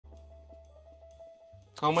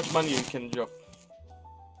How much money you can drop?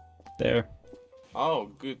 There. Oh,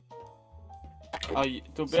 good.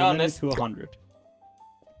 To be 70 honest, to 100.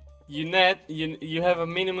 you have a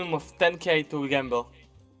minimum of 10k to gamble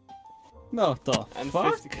No, the and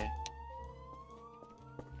fuck? 50k.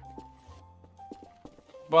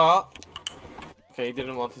 But okay, he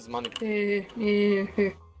didn't want his money.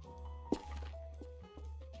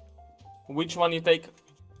 Which one you take?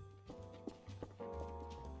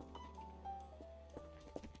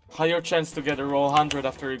 Higher chance to get a roll 100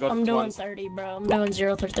 after you got I'm it doing once. 30, bro. I'm doing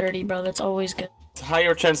 0 to 30, bro. That's always good.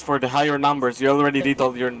 Higher chance for the higher numbers. You already did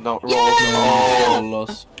all your rolls. Oh,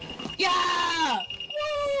 loss. Yeah!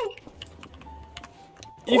 Woo!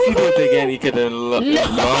 If you do it again, you can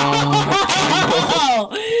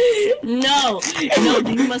No! No,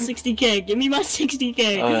 give me my 60k. Give me my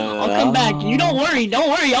 60k. I'll come back. You don't worry. Don't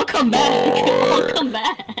worry. I'll come back. I'll come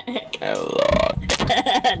back.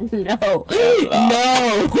 No. No.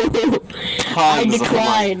 I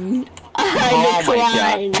decline. I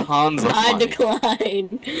decline. Tons of money.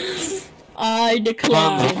 I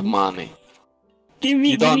decline. Tons of money. Give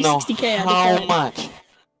me 60k. How much?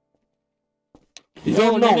 You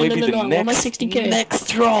don't know, maybe the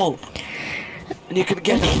next roll. And you can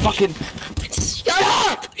get a fucking Shut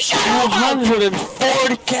up! Shut up!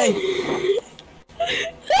 240k.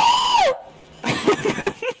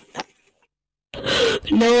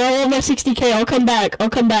 No, I want my 60k. I'll come back. I'll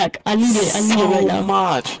come back. I need it. I need it right now. So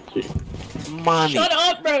much money. Shut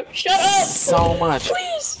up, bro. Shut up. So much.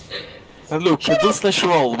 Please. And look, do slash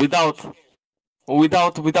roll without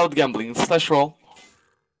gambling. Slash roll.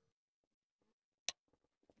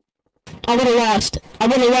 I would've lost. I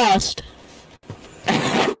would've lost.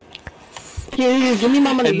 Here, give me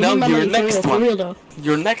my money. And Give me now my your money. next For one. real though.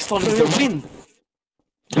 Your next one is the win.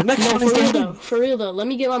 Your next No, one for is the real win. though. For real though. Let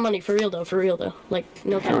me get my money. For real though. For real though. Like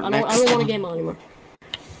no Your time. I don't next want to one. gamble anymore.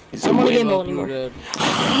 It's I don't want to win. gamble anymore.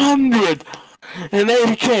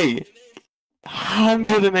 180k.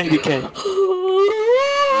 180k.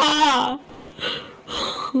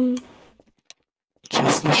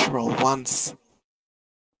 Just slash roll once.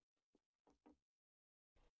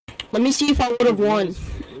 Let me see if I would have won.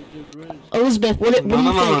 Elizabeth, what do you think?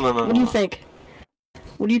 No. What do you think?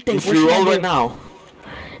 What do you think? If What you should I roll do? right now,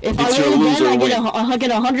 If it's I your roll loser again, win. I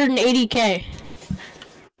get 180k.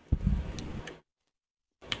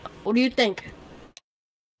 What do you think?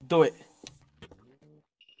 do it.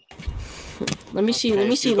 Let me see. Okay, Let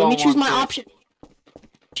me if see. you Let me don't choose want my to- option.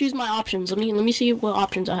 Choose my options. Let me see what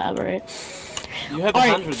options I have. All right. You had All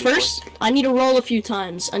 100 right. First, I need to roll a few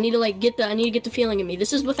times. I need to like get the feeling in me.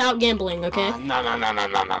 This is without gambling, okay? No.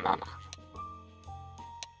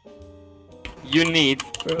 You need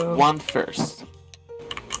one first.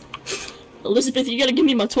 Elizabeth, you gotta give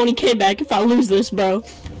me my 20k back if I lose this, bro.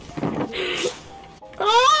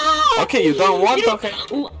 Ah! Okay, you don't want. Okay.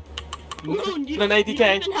 No, you An don't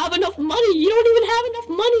 80k. even have enough money. You don't even have enough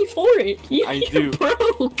money for it. I You're do.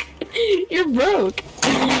 broke. You're broke.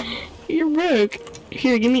 You're broke.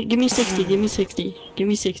 Here, give me 60. Give me 60. Give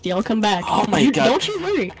me 60. I'll come back. Oh my God. Don't you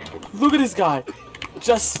worry. Look at this guy.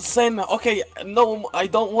 Just saying. Okay, no, I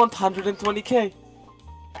don't want 120k.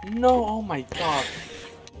 No, oh my God.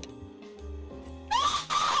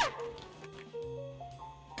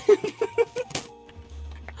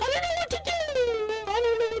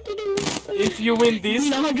 If you win this,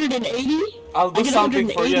 180? I'll do I get something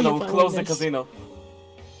for you and 180 I'll if I close win the this. casino.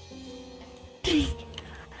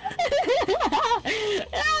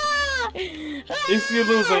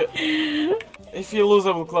 If you lose,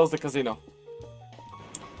 I will close the casino.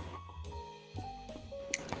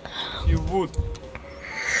 You would.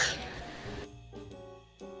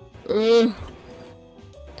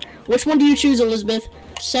 Which one do you choose, Elizabeth?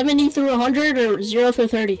 70 through 100 or 0 through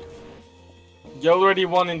 30? You already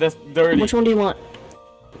won in the 30. Which one do you want?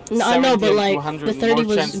 No, I 70 know, but and like 200 the 30 more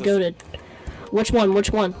was chances. goated. Which one?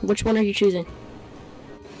 Which one? Which one are you choosing?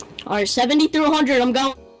 All right, 70 through 100. I'm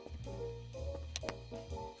going.